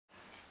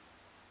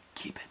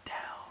keep it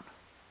down.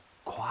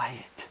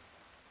 Quiet.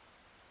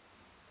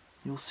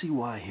 You'll see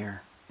why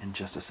here in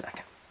just a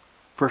second.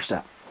 First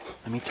up,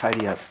 let me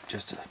tidy up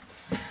just a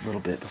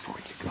little bit before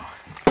we get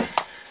going.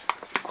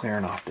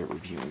 Clearing off the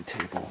reviewing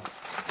table.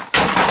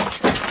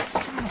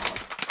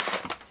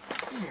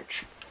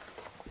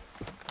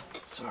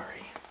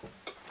 Sorry.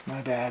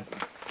 My bad.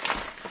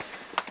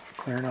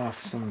 Clearing off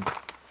some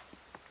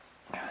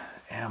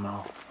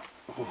ammo.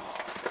 Ooh.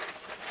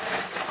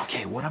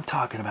 Okay, what I'm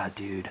talking about,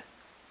 dude,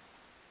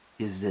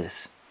 is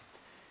this.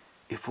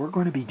 If we're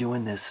going to be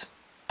doing this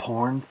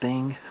porn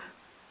thing,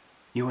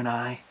 you and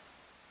I,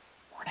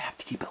 we're going to have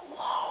to keep it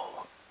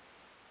low.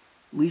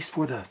 At least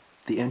for the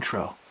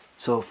intro.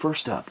 So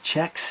first up,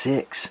 check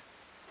 6.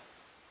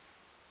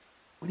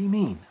 What do you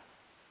mean?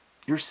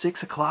 You're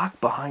 6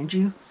 o'clock behind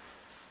you?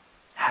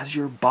 Has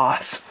your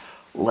boss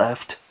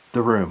left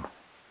the room?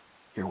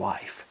 Your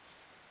wife?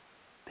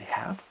 They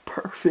have?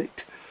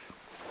 Perfect.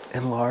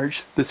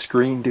 Enlarge the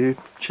screen, dude.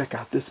 Check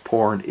out this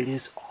porn. It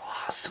is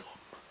awesome.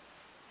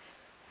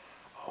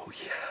 Oh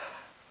yeah.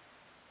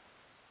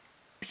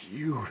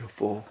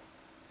 Beautiful.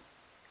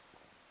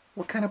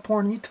 What kind of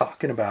porn are you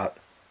talking about?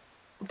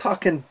 I'm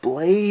talking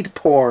blade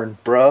porn,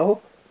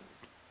 bro.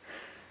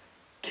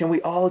 Can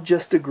we all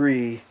just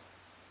agree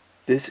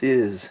this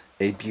is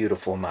a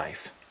beautiful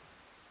knife?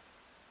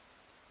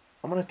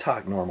 I'm going to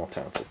talk normal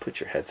tone, so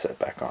put your headset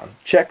back on.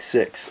 Check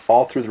 6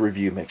 all through the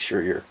review. Make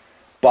sure your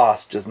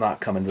boss does not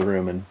come in the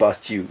room and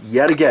bust you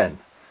yet again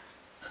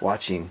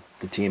watching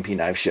the TMP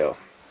Knife Show.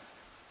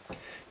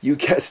 You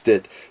guessed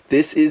it.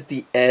 This is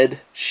the Ed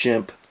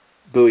Schempp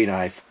Bowie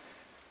knife.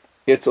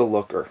 It's a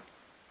looker.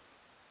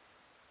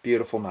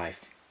 Beautiful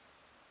knife.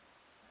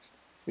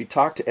 We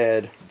talked to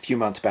Ed a few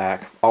months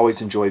back.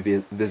 Always enjoy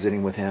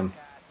visiting with him.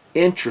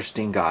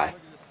 Interesting guy.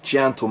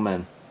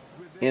 Gentleman.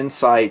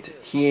 Insight.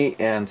 He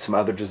and some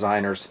other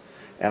designers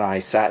and I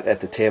sat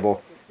at the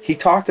table. He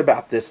talked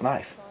about this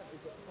knife.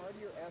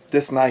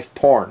 This knife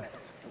porn.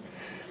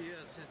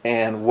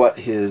 And what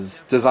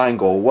his design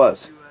goal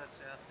was.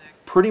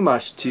 Pretty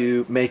much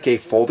to make a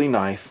folding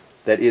knife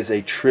that is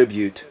a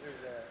tribute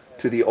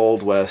to the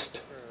Old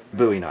West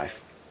Bowie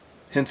knife.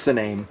 Hence the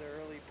name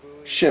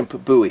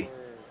Schempp Bowie.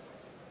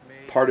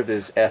 Part of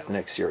his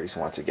ethnic series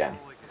once again.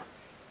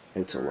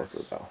 It's a looker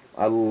though.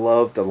 I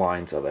love the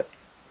lines of it.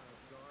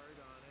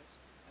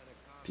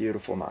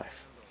 Beautiful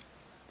knife.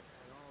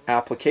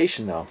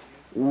 Application though.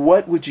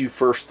 What would you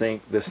first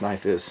think this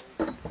knife is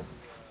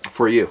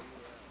for you?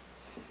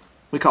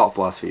 We call it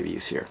philosophy of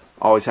use here.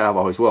 Always have,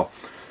 always will.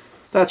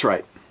 That's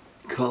right.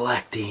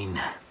 Collecting.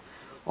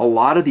 A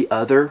lot of the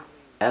other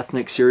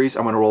ethnic series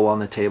I'm going to roll on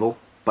the table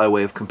by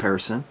way of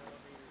comparison.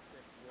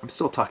 I'm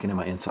still talking in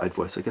my inside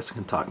voice. I guess I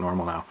can talk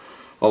normal now.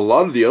 A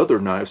lot of the other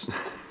knives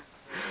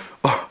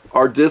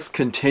are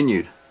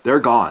discontinued. They're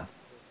gone.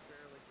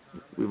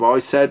 We've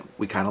always said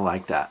we kind of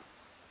like that.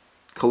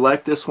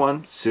 Collect this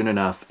one, soon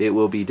enough it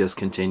will be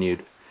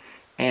discontinued.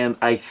 And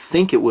I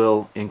think it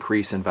will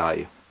increase in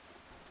value.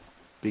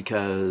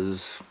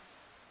 Because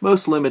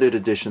most limited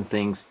edition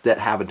things that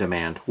have a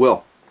demand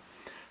will.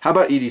 How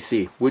about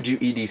EDC? Would you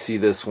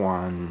EDC this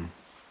one,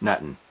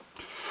 Nutton?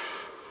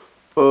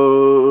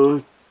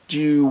 Do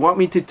you want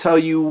me to tell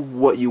you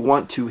what you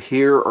want to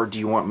hear, or do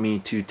you want me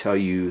to tell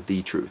you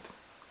the truth?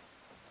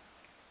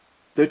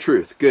 The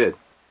truth. Good.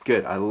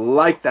 Good. I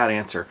like that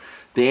answer.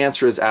 The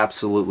answer is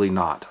absolutely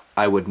not.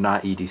 I would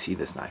not EDC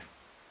this knife.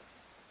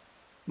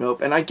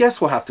 Nope. And I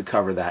guess we'll have to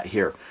cover that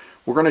here.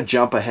 We're going to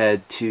jump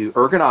ahead to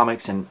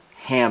ergonomics and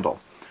handle.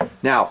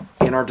 Now,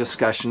 in our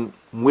discussion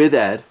with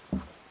Ed,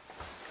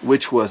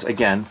 which was,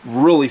 again,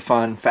 really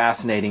fun,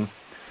 fascinating,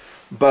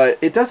 but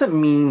it doesn't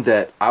mean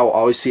that I'll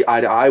always see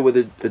eye to eye with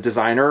a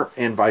designer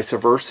and vice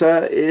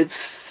versa.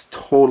 It's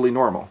totally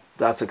normal.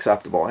 That's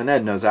acceptable. And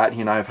Ed knows that.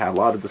 He and I have had a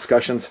lot of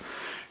discussions.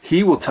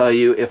 He will tell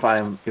you, if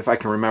I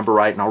can remember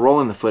right, and I'll roll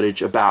in the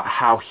footage, about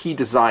how he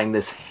designed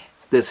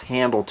this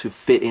handle to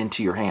fit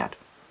into your hand.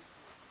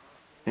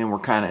 And we're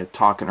kind of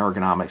talking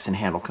ergonomics and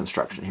handle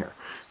construction here.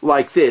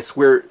 Like this,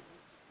 where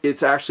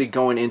it's actually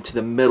going into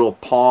the middle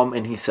palm,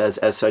 and he says,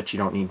 as such, you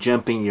don't need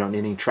jimping, you don't need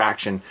any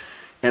traction.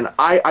 And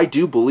I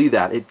do believe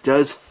that. It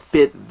does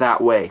fit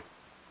that way.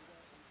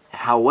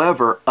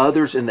 However,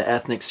 others in the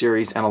ethnic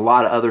series, and a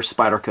lot of other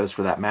Spydercos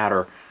for that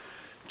matter,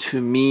 to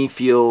me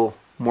feel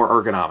more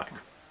ergonomic.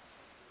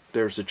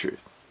 There's the truth.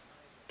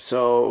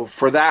 So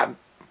for that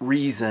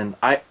reason,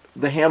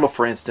 the handle,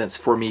 for instance,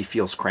 for me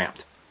feels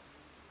cramped.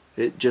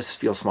 It just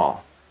feels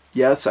small.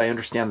 Yes, I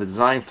understand the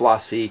design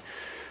philosophy,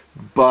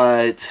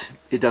 but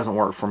it doesn't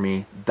work for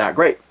me that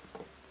great.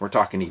 We're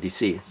talking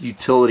EDC,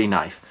 utility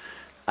knife.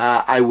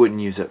 I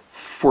wouldn't use it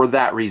for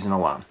that reason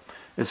alone.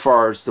 As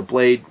far as the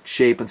blade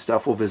shape and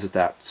stuff, we'll visit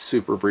that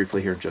super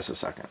briefly here in just a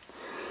second.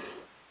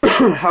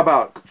 How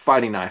about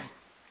fighting knife?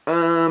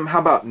 How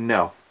about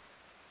no?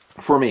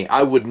 For me,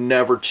 I would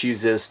never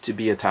choose this to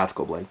be a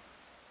tactical blade.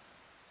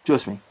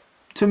 Just me.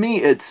 To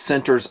me, it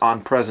centers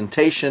on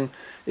presentation.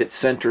 It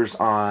centers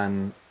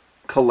on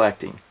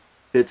collecting.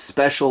 It's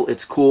special,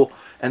 it's cool,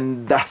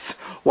 and that's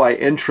why I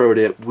introed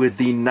it with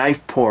the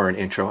knife porn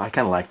intro. I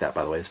kind of like that,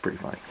 by the way. It's pretty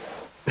funny.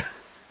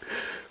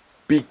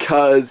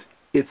 Because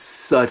it's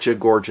such a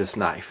gorgeous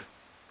knife.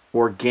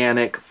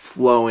 Organic,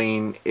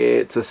 flowing,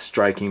 it's a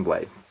striking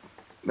blade.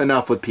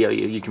 Enough with PLE,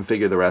 you can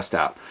figure the rest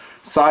out.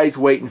 Size,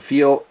 weight, and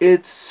feel,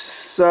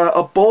 it's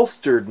a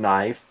bolstered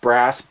knife.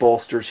 Brass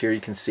bolsters here,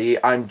 you can see.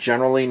 I'm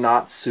generally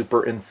not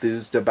super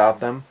enthused about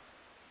them.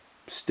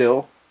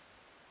 Still,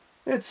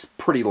 it's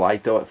pretty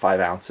light though at 5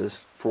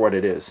 ounces for what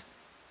it is.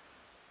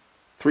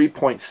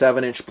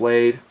 3.7 inch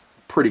blade,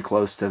 pretty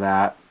close to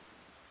that.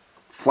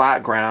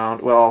 Flat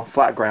ground, well,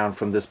 flat ground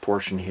from this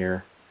portion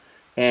here.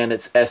 And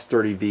it's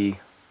S30V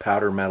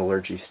powder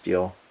metallurgy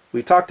steel.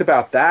 We talked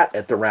about that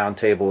at the round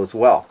table as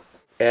well.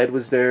 Ed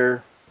was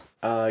there,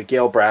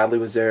 Gail Bradley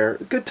was there.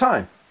 Good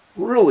time,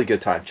 really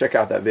good time. Check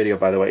out that video,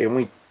 by the way.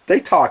 And they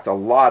talked a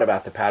lot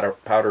about the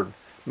powdered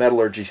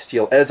metallurgy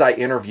steel as I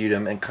interviewed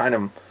him and kind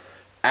of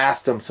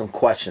asked him some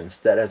questions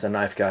that as a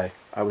knife guy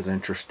I was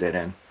interested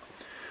in.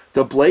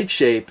 The blade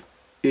shape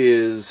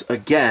is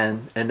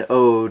again an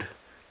ode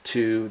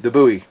to the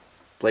Bowie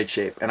blade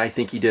shape, and I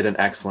think he did an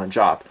excellent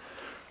job.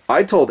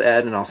 I told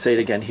Ed, and I'll say it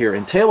again here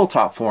in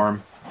tabletop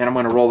form, and I'm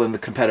going to roll in the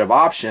competitive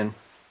option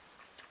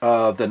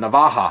of the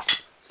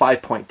Navaja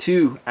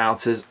 5.2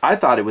 ounces. I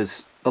thought it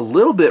was a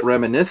little bit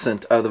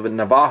reminiscent of the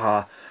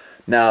Navaja.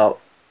 Now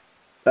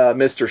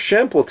Mr.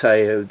 Schempp will tell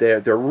you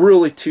they're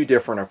really two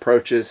different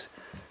approaches.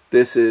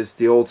 This is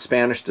the old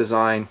Spanish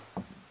design,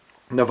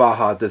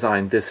 Navaja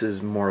design. This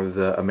is more of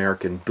the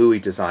American Bowie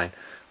design.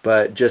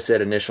 But just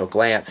at initial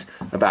glance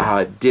about how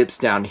it dips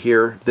down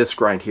here, this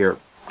grind here,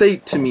 they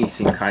to me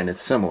seem kind of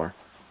similar,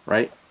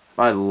 right?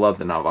 I love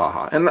the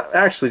Navaja. And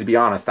actually, to be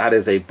honest, that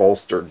is a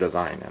bolstered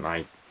design, and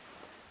I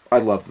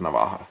love the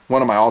Navaja.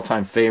 One of my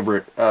all-time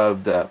favorite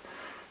of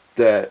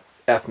the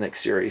ethnic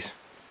series.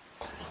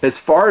 As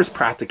far as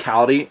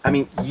practicality, I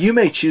mean, you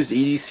may choose to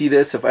EDC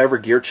this. If I ever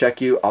gear check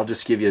you, I'll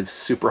just give you a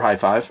super high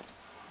five.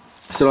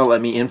 So don't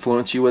let me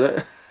influence you with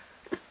it.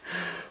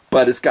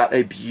 But it's got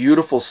a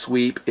beautiful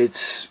sweep.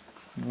 It's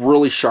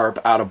really sharp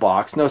out of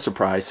box. No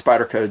surprise.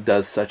 Spyderco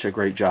does such a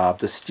great job.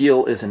 The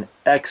steel is an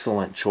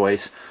excellent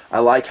choice. I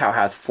like how it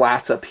has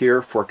flats up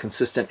here for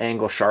consistent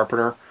angle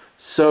sharpener.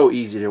 So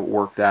easy to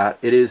work that.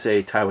 It is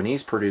a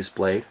Taiwanese produced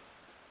blade,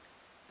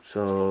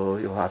 so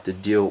you'll have to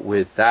deal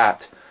with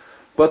that.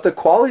 But the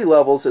quality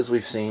levels, as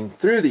we've seen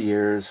through the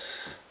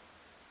years,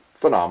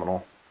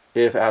 phenomenal.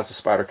 If it has a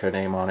Spyderco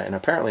name on it, and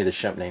apparently the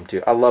Schempp name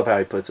too. I love how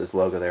he puts his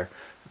logo there.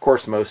 Of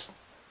course, most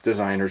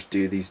designers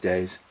do these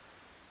days.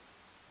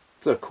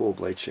 It's a cool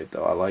blade shape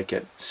though. I like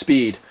it.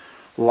 Speed,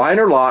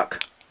 liner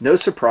lock, no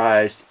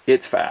surprise,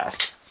 it's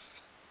fast.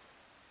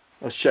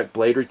 Let's check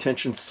blade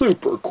retention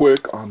super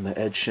quick on the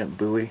Ed Schempp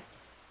Bowie.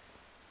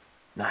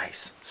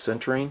 Nice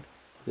centering.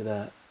 Look at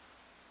that.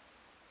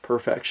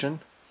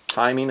 Perfection.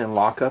 Timing and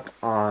lockup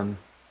on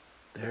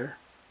there.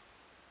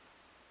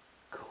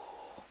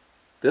 Cool.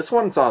 This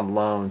one's on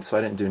loan, so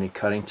I didn't do any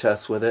cutting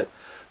tests with it.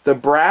 The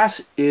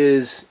brass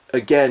is,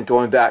 again,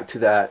 going back to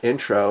that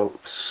intro,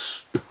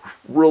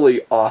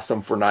 really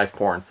awesome for knife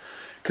porn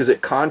because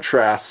it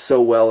contrasts so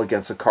well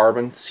against the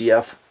carbon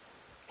CF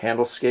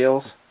handle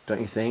scales, don't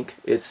you think?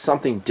 It's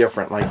something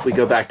different. Like if we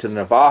go back to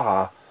the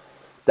Navaja,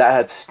 that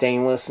had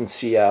stainless and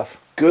CF,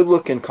 good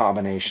looking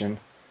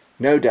combination,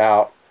 no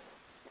doubt.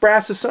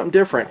 Brass is something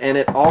different, and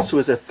it also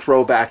is a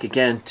throwback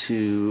again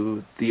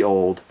to the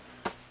old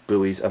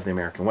Bowies of the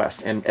American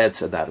West, and Ed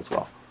said that as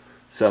well.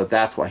 So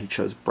that's why he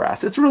chose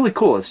brass. It's really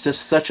cool. It's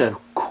just such a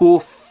cool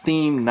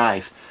theme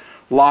knife.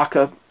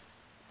 Lockup,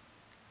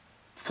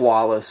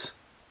 flawless,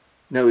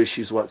 no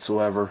issues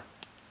whatsoever.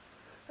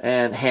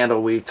 And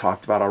handle we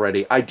talked about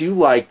already. I do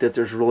like that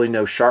there's really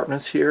no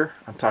sharpness here.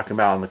 I'm talking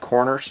about on the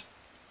corners.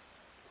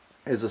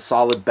 Is a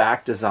solid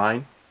back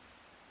design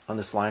on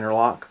this liner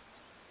lock.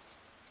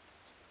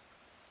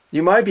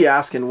 You might be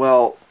asking,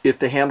 well, if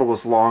the handle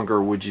was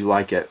longer, would you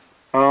like it?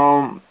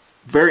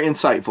 Very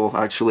insightful,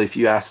 actually, if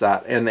you ask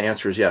that. And the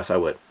answer is yes, I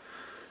would.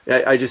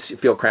 I just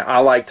feel cramped. I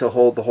like to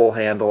hold the whole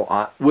handle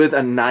on, with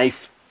a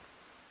knife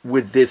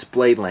with this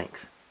blade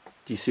length.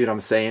 Do you see what I'm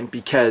saying?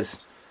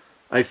 Because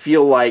I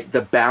feel like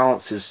the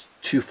balance is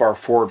too far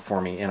forward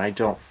for me, and I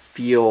don't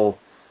feel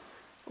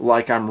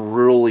like I'm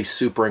really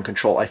super in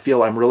control. I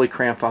feel I'm really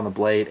cramped on the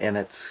blade, and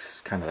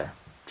it's kind of there.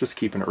 Just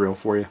keeping it real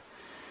for you.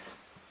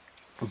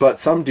 But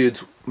some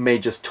dudes may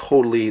just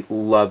totally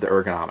love the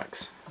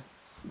ergonomics.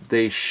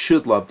 They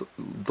should love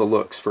the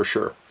looks for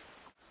sure.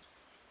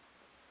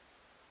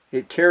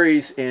 It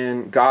carries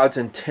in God's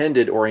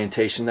intended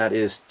orientation, that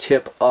is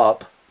tip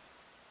up,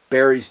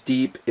 buries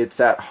deep. It's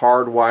that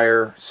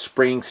hardwire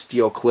spring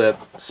steel clip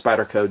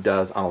Spyderco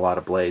does on a lot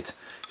of blades.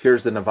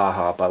 Here's the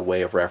Navaja by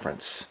way of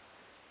reference.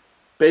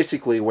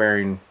 Basically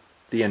wearing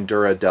the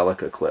Endura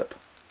Delica clip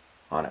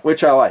on it,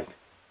 which I like.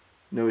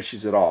 No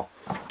issues at all.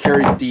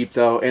 Carries deep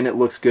though, and it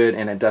looks good,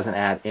 and it doesn't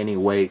add any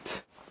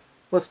weight.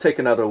 Let's take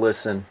another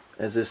listen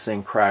as this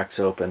thing cracks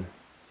open.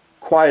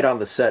 Quiet on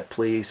the set,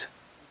 please.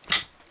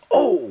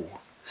 Oh,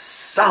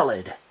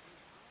 solid.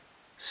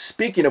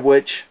 Speaking of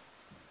which,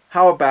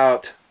 how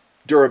about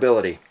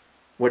durability?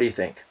 What do you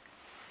think?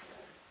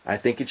 I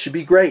think it should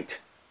be great.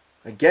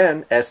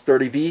 Again,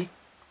 S30V,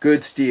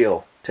 good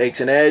steel.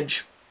 Takes an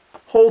edge,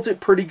 holds it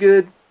pretty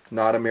good.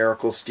 Not a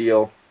miracle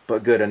steel,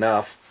 but good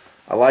enough.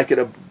 I like it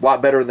a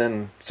lot better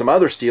than some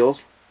other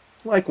steels,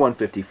 like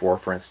 154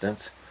 for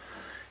instance.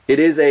 It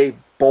is a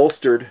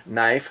bolstered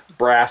knife,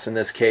 brass in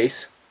this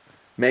case.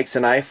 Makes the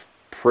knife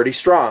pretty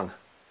strong,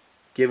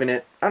 giving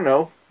it, I don't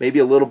know, maybe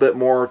a little bit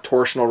more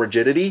torsional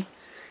rigidity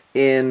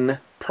in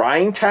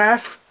prying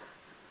tasks.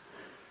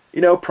 You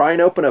know, prying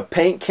open a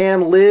paint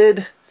can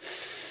lid,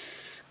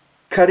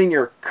 cutting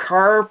your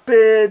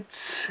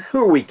carpet.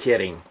 Who are we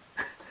kidding?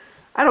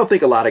 I don't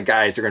think a lot of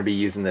guys are going to be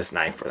using this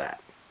knife for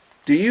that.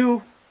 Do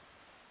you?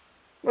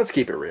 Let's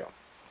keep it real.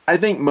 I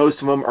think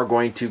most of them are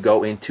going to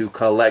go into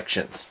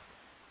collections.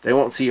 They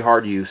won't see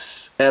hard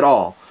use at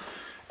all.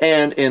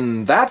 And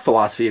in that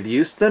philosophy of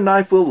use, the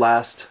knife will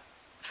last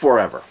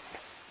forever.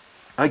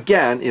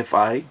 Again, if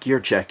I gear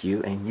check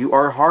you and you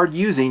are hard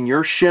using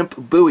your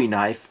Schempp Bowie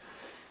knife,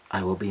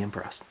 I will be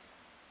impressed.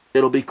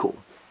 It'll be cool.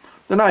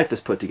 The knife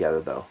is put together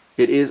though.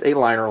 It is a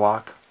liner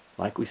lock,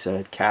 like we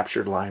said,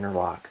 captured liner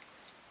lock.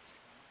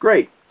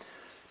 Great.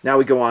 Now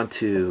we go on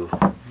to,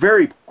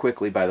 very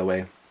quickly by the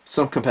way,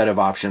 some competitive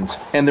options.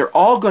 And they're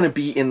all going to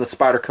be in the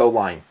Spyderco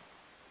line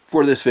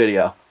for this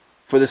video,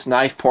 for this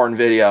knife porn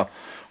video.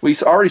 We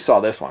already saw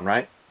this one,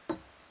 right?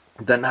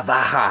 The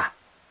Navaja.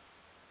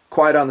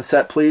 Quiet on the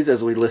set, please,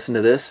 as we listen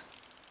to this.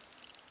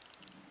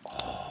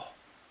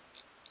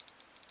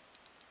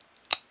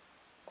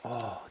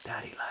 Oh,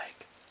 daddy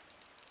like.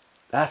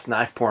 That's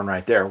knife porn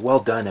right there. Well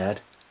done,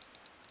 Ed.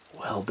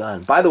 Well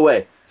done. By the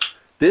way,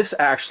 this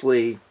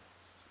actually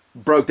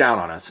broke down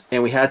on us,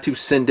 and we had to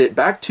send it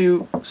back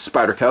to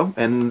Spyderco,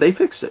 and they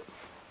fixed it.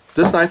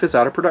 This knife is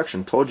out of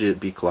production. Told you it'd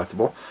be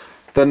collectible.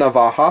 The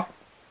Navaja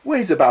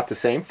weighs about the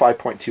same,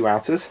 5.2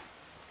 ounces.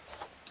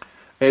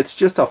 It's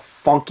just a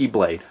funky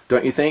blade,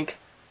 don't you think?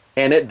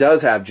 And it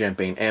does have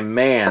jimping, and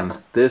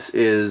man, this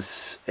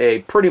is a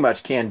pretty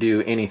much can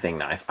do anything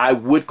knife. I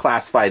would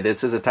classify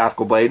this as a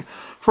tactical blade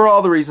for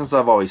all the reasons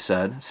I've always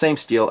said. Same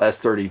steel,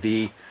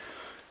 S30V,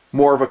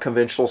 more of a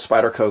conventional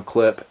Spyderco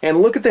clip.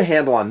 And look at the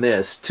handle on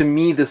this. To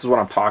me, this is what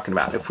I'm talking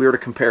about. If we were to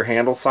compare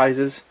handle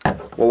sizes,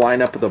 we'll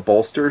line up with the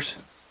bolsters.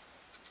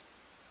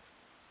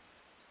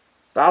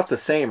 About the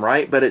same,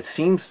 right? But it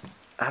seems,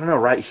 I don't know,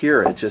 right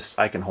here, it just,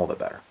 I can hold it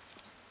better.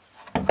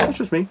 That's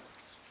just me.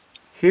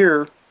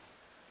 Here,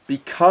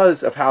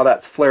 because of how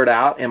that's flared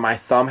out and my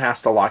thumb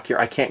has to lock here,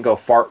 I can't go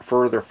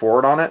further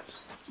forward on it.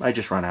 I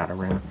just run out of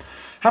room.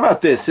 How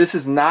about this? This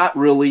is not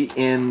really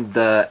in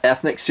the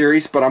ethnic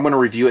series, but I'm going to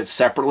review it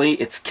separately.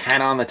 It's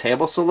kind of on the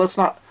table, so let's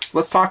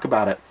talk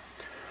about it.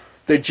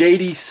 The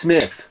J.D.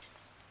 Smith,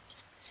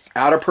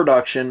 out of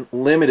production,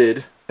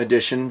 limited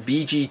edition,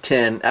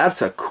 VG10.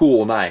 That's a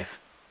cool knife.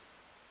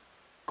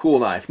 Cool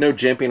knife. No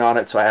jimping on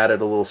it, so I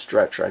added a little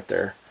stretch right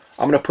there.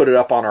 I'm going to put it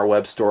up on our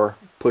web store,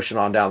 push it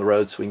on down the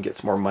road so we can get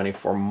some more money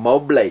for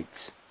more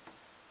blades.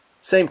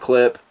 Same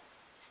clip,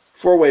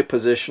 4-way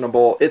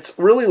positionable. It's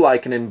really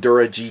like an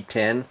Endura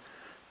G10,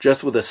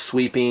 just with a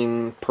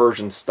sweeping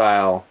Persian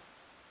style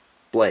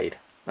blade.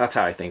 That's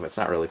how I think of it. It's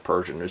not really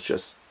Persian, it's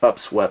just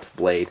upswept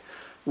blade.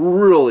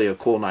 Really a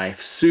cool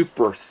knife,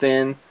 super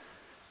thin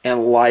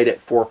and light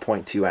at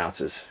 4.2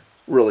 ounces.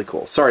 Really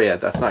cool. Sorry, Ed,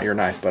 that's not your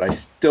knife, but I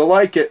still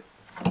like it.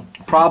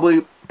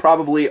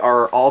 Probably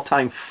our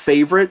all-time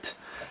favorite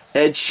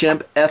Ed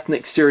Schempp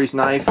Ethnic Series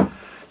knife.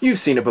 You've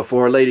seen it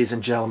before, ladies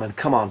and gentlemen.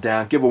 Come on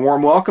down. Give a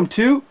warm welcome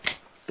to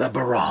the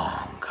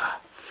Barong.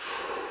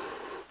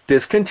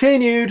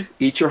 Discontinued.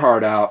 Eat your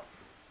heart out.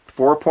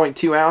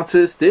 4.2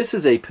 ounces. This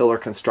is a pillar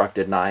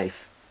constructed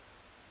knife.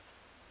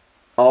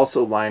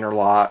 Also liner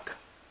lock.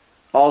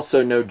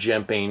 Also no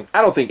jimping.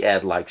 I don't think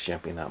Ed likes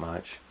jimping that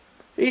much.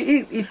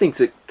 He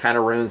thinks it kind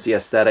of ruins the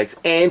aesthetics.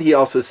 And he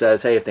also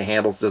says, hey, if the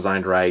handle's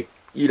designed right,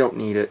 you don't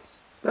need it.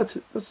 That's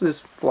his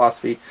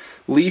philosophy.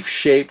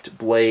 Leaf-shaped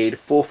blade,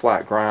 full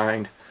flat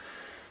grind.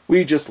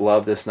 We just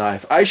love this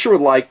knife. I sure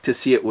would like to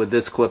see it with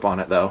this clip on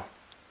it, though.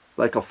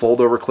 Like a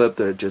fold-over clip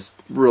that just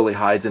really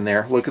hides in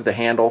there. Look at the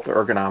handle, the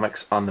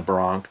ergonomics on the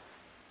Barong.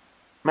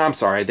 I'm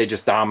sorry, they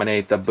just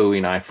dominate the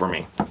Bowie knife for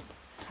me.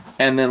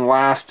 And then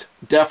last,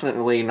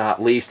 definitely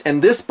not least,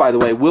 and this, by the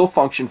way, will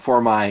function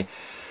for my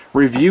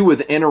review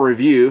within a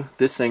review.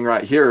 This thing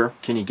right here.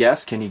 Can you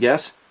guess? Can you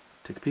guess?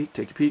 Take a peek,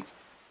 take a peek.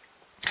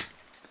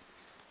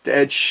 The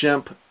Ed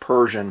Schempp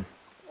Persian.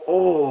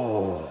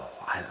 Oh,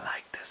 I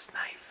like this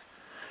knife.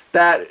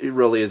 That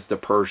really is the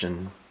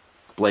Persian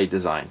blade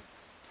design.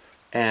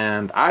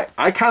 And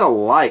I kind of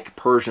like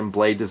Persian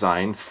blade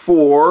designs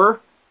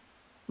for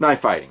knife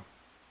fighting.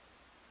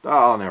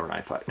 I'll never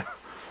knife fight.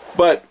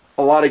 But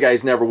a lot of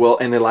guys never will,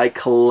 and they like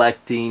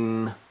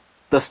collecting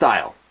the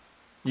style.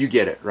 You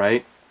get it,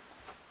 right?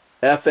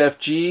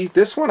 FFG.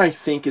 This one I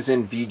think is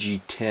in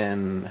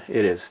VG10.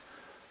 It is.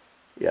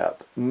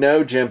 Yep.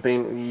 No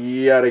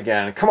jimping yet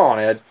again. Come on,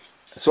 Ed.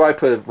 So I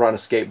run a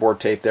skateboard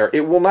tape there.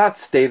 It will not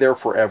stay there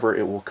forever.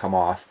 It will come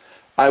off.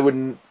 I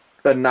would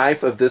a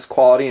knife of this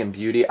quality and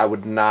beauty, I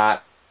would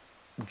not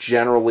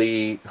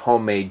generally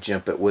homemade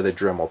jimp it with a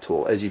Dremel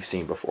tool, as you've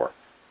seen before.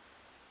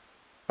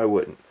 I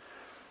wouldn't.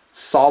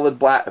 Solid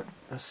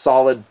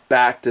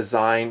back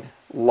design,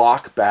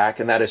 lock back,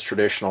 and that is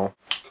traditional.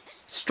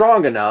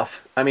 Strong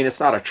enough. I mean, it's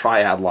not a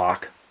triad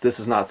lock. This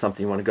is not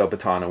something you want to go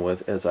batoning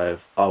with, as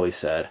I've always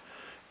said.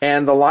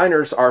 And the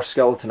liners are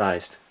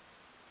skeletonized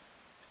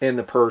in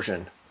the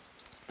Persian.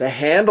 The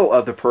handle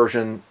of the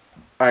Persian,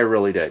 I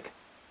really dig.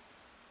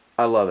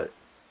 I love it.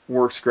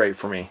 Works great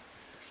for me.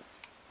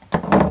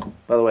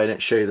 By the way, I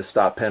didn't show you the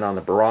stop pin on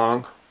the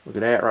barong. Look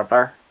at that right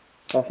there.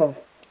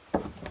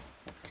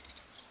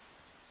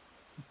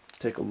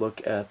 Take a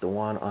look at the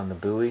one on the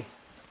Bowie.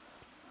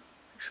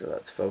 Make sure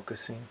that's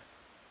focusing.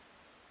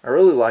 I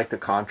really like the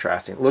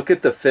contrasting. Look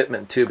at the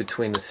fitment too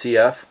between the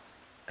CF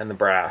and the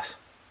brass.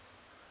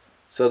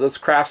 So those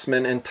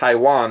craftsmen in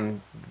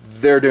Taiwan,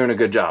 they're doing a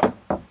good job.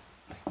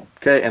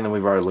 Okay, and then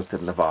we've already looked at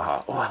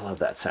Navaja. Oh, I love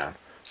that sound.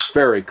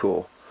 Very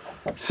cool.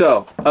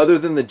 So, other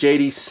than the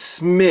J.D.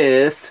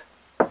 Smith,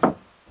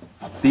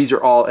 these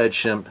are all Ed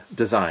Schempp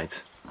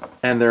designs.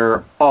 And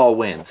they're all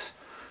wins.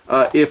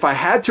 If I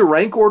had to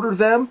rank order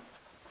them,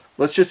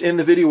 let's just end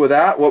the video with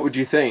that. What would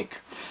you think?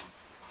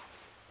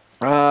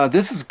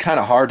 This is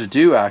kind of hard to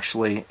do,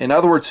 actually. In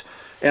other words,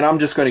 and I'm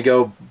just going to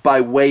go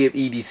by way of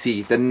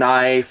EDC. The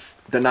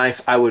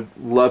knife I would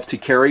love to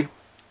carry,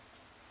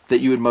 that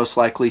you would most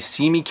likely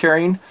see me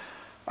carrying,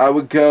 I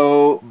would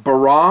go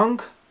barong,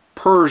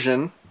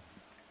 Persian,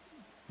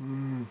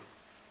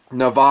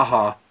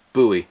 Navaja,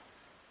 Bowie.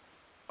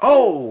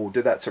 Oh,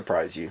 did that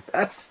surprise you?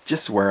 That's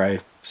just where I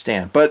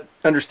stand. But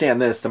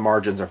understand this, the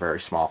margins are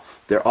very small.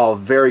 They're all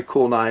very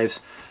cool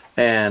knives.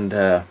 And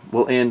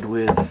we'll end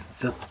with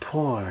the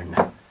porn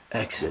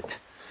exit.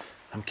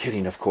 I'm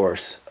kidding, of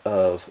course,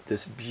 of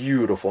this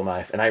beautiful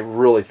knife. And I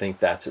really think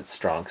that's its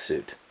strong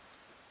suit.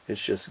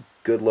 It's just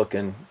good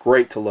looking,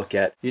 great to look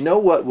at. You know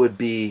what would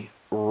be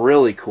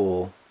really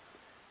cool?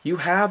 You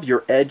have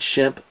your Ed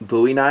Schempp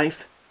Bowie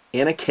knife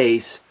in a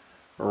case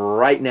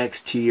right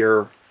next to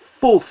your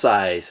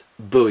full-size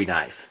Bowie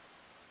knife.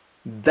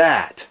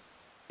 That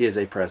is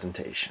a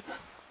presentation.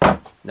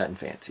 Nut and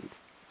fancy.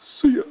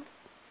 See ya.